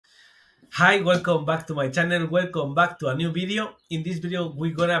Hi, welcome back to my channel. Welcome back to a new video. In this video,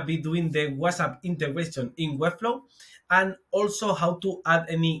 we're gonna be doing the WhatsApp integration in Webflow and also how to add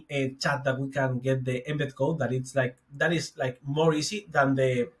any chat that we can get the embed code that is more easy than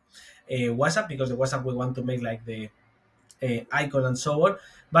the WhatsApp, because the WhatsApp we want to make like the icon and so on.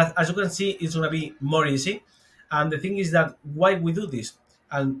 But as you can see, it's gonna be more easy. And the thing is that why we do this,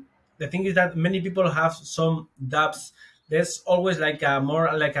 and the thing is that many people have some doubts. There's always like a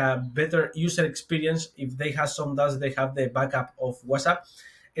more like a better user experience if they have some doubts. They have the backup of WhatsApp,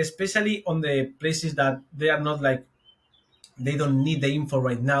 especially on the places that they are not like, they don't need the info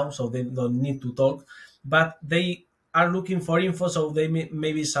right now, so they don't need to talk, but they are looking for info, so they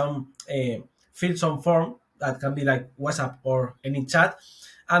maybe some fill some form that can be like WhatsApp or any chat,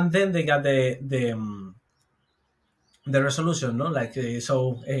 and then they got the resolution, no, like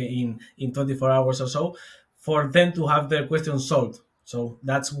in 24 hours or so, for them to have their question solved. So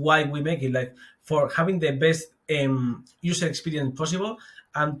that's why we make it like for having the best user experience possible,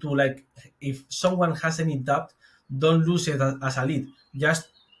 and to like, if someone has any doubt, don't lose it as a lead, just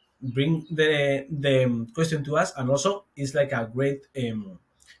bring the question to us. And also it's like a great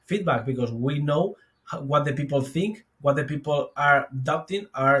feedback, because we know what the people think, what the people are doubting,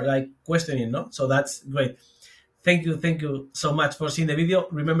 are like questioning, no? So that's great. Thank you so much for seeing the video.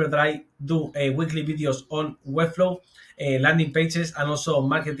 Remember that I do weekly videos on Webflow, landing pages, and also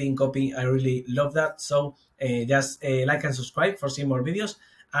marketing copy. I really love that. So just like and subscribe for seeing more videos.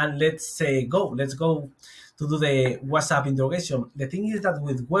 And let's go. Let's go to do the WhatsApp integration. The thing is that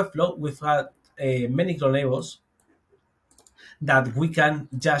with Webflow, we've had many clonables that we can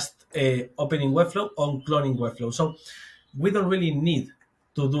just open in Webflow on cloning Webflow. So we don't really need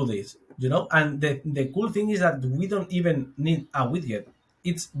to do this, you know. And the cool thing is that we don't even need a widget.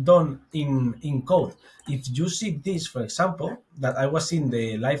 It's done in code. If you see this, for example, that I was in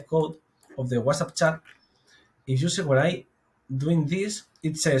the live code of the WhatsApp chat, if you see when I doing this,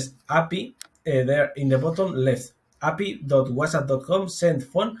 it says API there in the bottom left, api.whatsapp.com send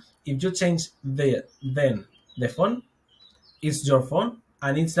phone. If you change then the phone, it's your phone,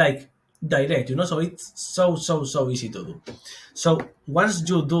 and it's like direct, you know. So it's so easy to do. So once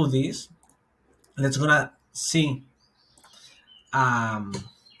you do this, let's gonna see a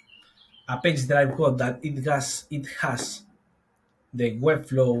page that I've got that it has the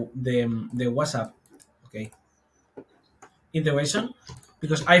Webflow, the WhatsApp, okay, integration,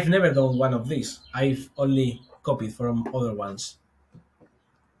 because I've never done one of these. I've only copied from other ones.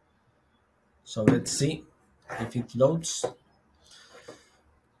 So let's see if it loads.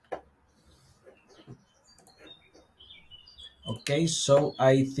 Okay, so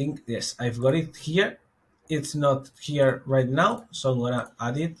I think, yes, I've got it here. It's not here right now, so I'm gonna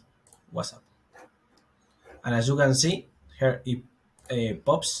add it, WhatsApp. And as you can see, here it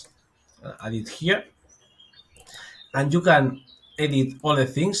pops. Add it here. And you can edit all the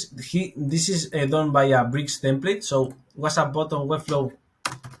things. This is done by a bricks template. So WhatsApp button, Webflow,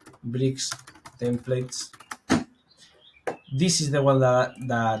 bricks templates. This is the one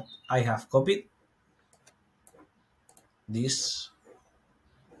that I have copied. This.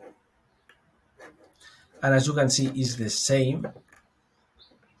 And as you can see, is the same.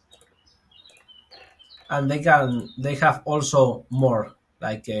 And they have also more,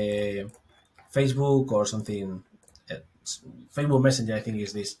 like Facebook or something. Facebook Messenger, I think,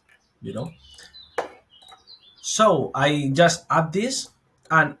 is this, you know. So I just add this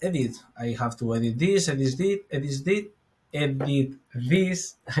and edit. I have to edit this, edit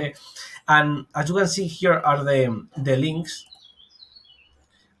this. And as you can see, here are the links.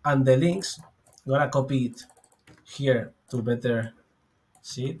 And the links, I'm gonna copy it here to better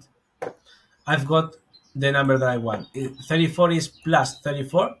see it. I've got the number that I want. 34 is plus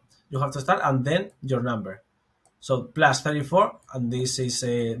 34. You have to start and then your number. So plus 34, and this is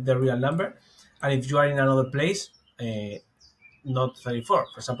the real number. And if you are in another place, not 34.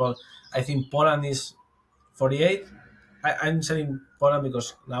 For example, I think Poland is 48. I'm saying Poland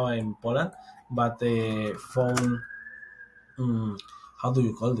because now I'm in Poland, but the phone, how do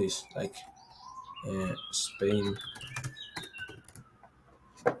you call this? Like Spain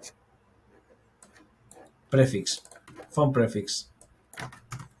prefix, phone prefix.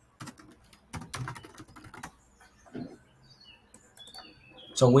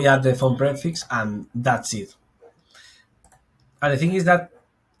 So we add the phone prefix and that's it. And the thing is that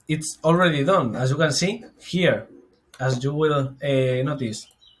it's already done. As you can see here, as you will notice,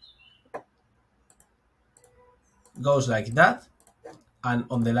 goes like that. And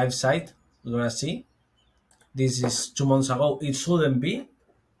on the live side, you're gonna see this is 2 months ago. It shouldn't be.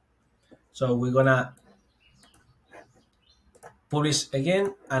 So we're gonna publish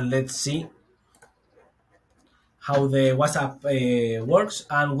again, and let's see how the WhatsApp works.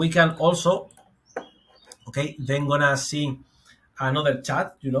 And we can also, okay, then gonna see another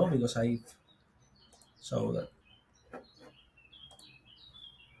chat, because I, so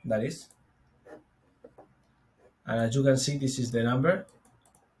that is, and as you can see, this is the number.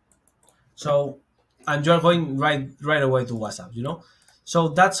 So, and you're going right away to WhatsApp, So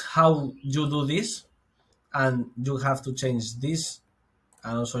that's how you do this, and you have to change this,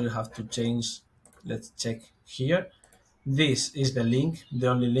 and also you have to change. Let's check here. This is the link, the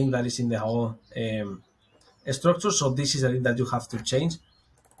only link that is in the whole structure. So this is a link that you have to change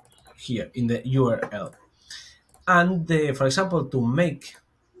here in the URL. And for example, to make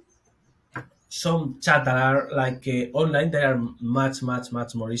some chat that are like online, they are much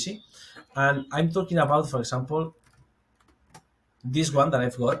more easy. And I'm talking about, for example, this one that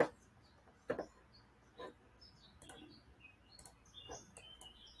I've got.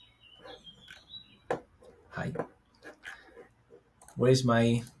 Hi. Where is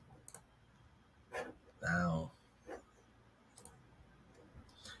my now?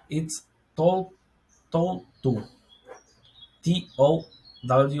 It's toll2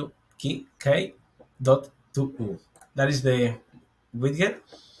 TOWK.2. That is the widget.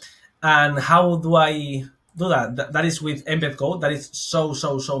 And how do I do that? That is with embed code. That is so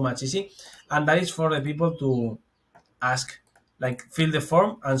much easy, and that is for the people to ask, like fill the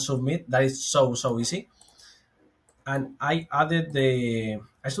form and submit. That is so easy. And I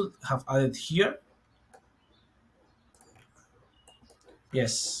should have added here.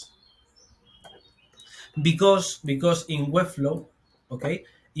 Yes, because in Webflow, okay,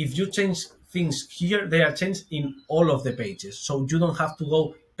 if you change things here, they are changed in all of the pages, so you don't have to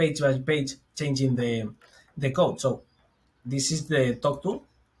go page by page changing the code. So this is the talk to,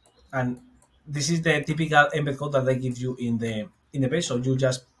 and this is the typical embed code that they give you in the page. So you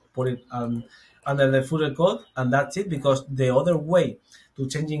just put it under the footer code, and that's it. Because the other way to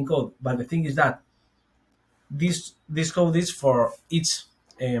changing code, but the thing is that this code is for each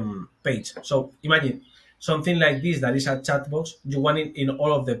page. So imagine something like this, that is a chat box. You want it in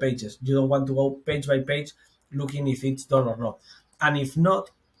all of the pages. You don't want to go page by page looking if it's done or not. And if not,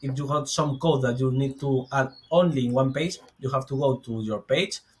 if you have some code that you need to add only in one page, you have to go to your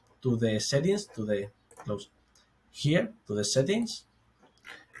page, to the settings, to the close here, to the settings,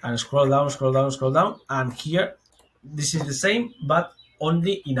 and scroll down, and here this is the same, but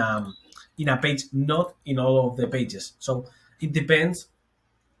only in a page, not in all of the pages. So it depends.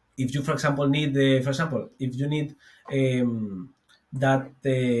 If you, for example, need if you need that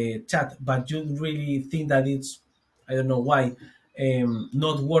chat, but you really think that it's, I don't know why,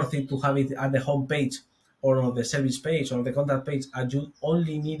 not worth it to have it at the home page or on the service page or the contact page, and you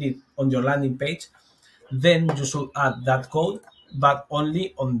only need it on your landing page, then you should add that code, but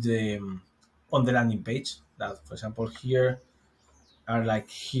only on the landing page. That, for example, here are like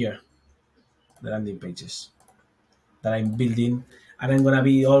here the landing pages that I'm building, and I'm gonna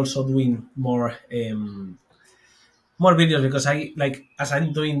be also doing more videos, because I like, as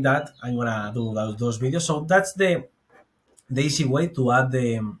I'm doing that, I'm gonna do those videos. So that's the easy way to add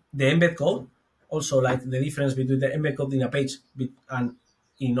the embed code. Also, like the difference between the embed code in a page and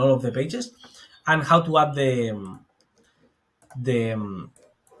in all of the pages, and how to add the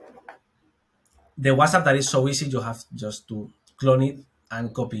the WhatsApp. That is so easy. You have just to clone it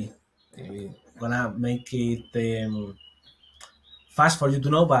and copy. Gonna make it fast for you to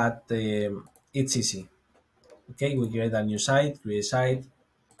know, but it's easy. Okay, we create a new site, create site.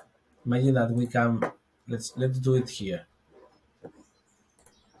 Imagine that we can, let's do it here,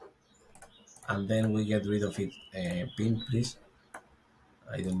 and then we get rid of it. Pin, please.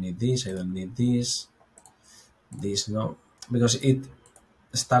 I don't need this. I don't need this. This no, because it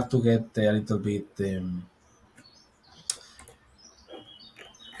start to get a little bit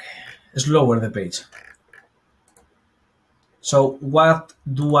slower the page. So what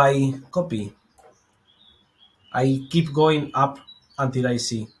do I copy? I keep going up until I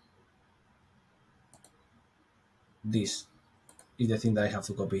see this is the thing that I have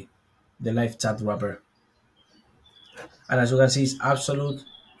to copy, the live chat wrapper. And as you can see, it's absolute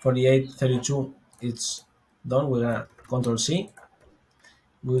 4832. It's done. We're gonna Control C.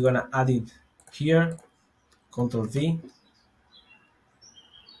 We're gonna add it here. Control V.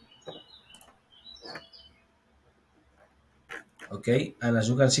 Okay, and as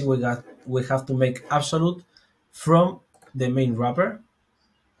you can see, we have to make absolute from the main wrapper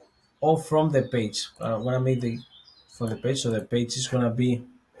or from the page. I'm gonna make the for the page, so the page is gonna be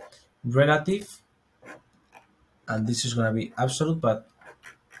relative, and this is gonna be absolute. But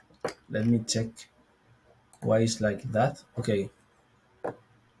let me check why it's like that. Okay,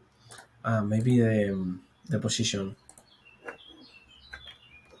 Maybe the position.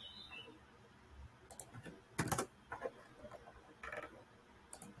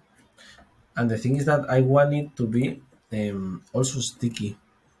 And the thing is that I want it to be also sticky.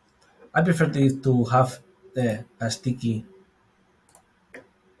 I prefer it to have a sticky.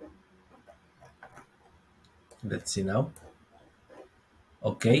 Let's see now.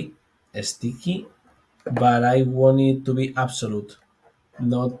 Okay, sticky, but I want it to be absolute,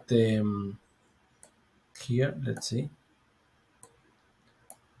 not here. Let's see.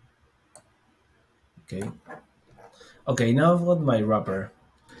 Okay. Okay, now I've got my wrapper,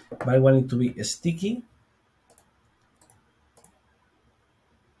 but I want it to be sticky.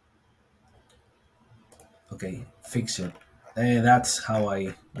 Okay, fix it. That's how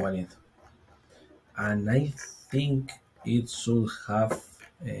I want it. And I think it should have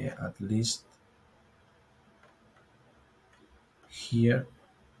at least here.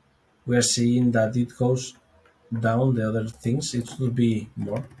 We are seeing that it goes down the other things. It should be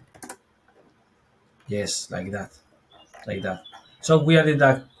more. Yes, like that. So we added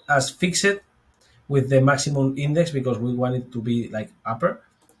that as fixed with the maximum index because we want it to be like upper.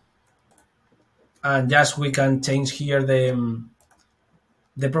 And just we can change here the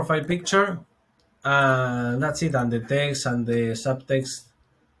profile picture, and that's it. And the text and the subtext,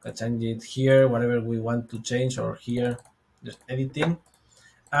 I change it here, whatever we want to change, or here, just editing.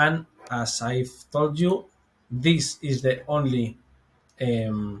 And as I've told you, this is the only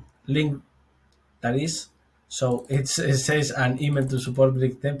link that is. So it says an email to support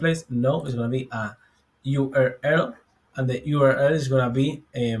Brick templates. No, it's going to be a URL, and the URL is going to be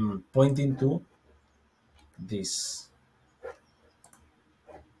pointing to this.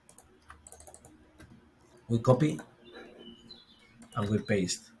 We copy and we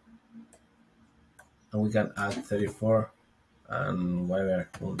paste, and we can add 34 and whatever.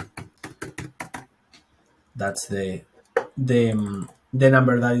 That's the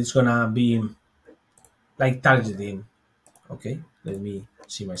number that is gonna be like targeting. Okay, let me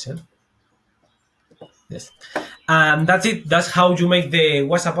see myself. Yes, and that's it. That's how you make the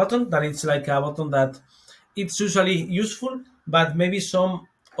WhatsApp button. That it's like a button that it's usually useful, but maybe some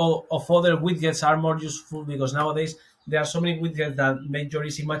of other widgets are more useful because nowadays there are so many widgets that make your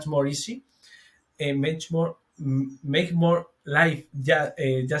easy much more easy, and make more life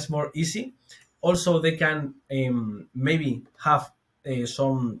just more easy. Also, they can maybe have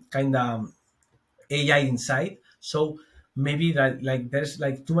some kind of AI inside. So maybe that like there's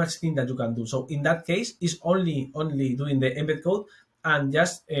like too much thing that you can do. So in that case, it's only doing the embed code, and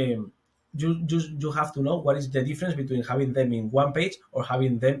just you have to know what is the difference between having them in one page or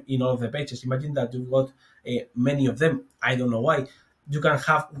having them in all of the pages. Imagine that you've got many of them. I don't know why. You can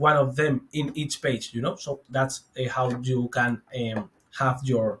have one of them in each page, you know. So that's how you can have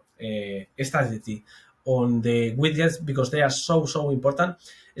your strategy on the widgets, because they are so important,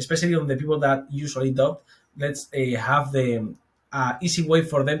 especially on the people that usually don't. Let's have the easy way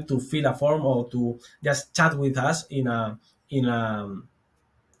for them to fill a form or to just chat with us in a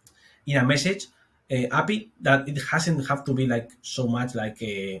in a message API, that it hasn't have to be like so much like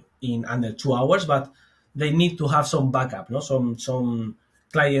in under 2 hours, but they need to have some backup, no, some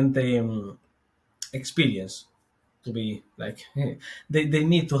client experience to be like they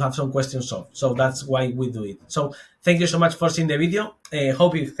need to have some questions solved. So that's why we do it. So thank you so much for seeing the video.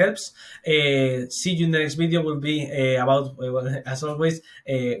 Hope it helps. See you in the next video. Will be about as always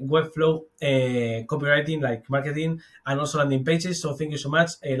webflow, copywriting, like marketing, and also landing pages. So thank you so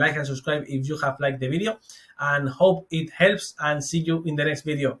much. Like and subscribe if you have liked the video, and hope it helps, and see you in the next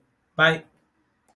video. Bye.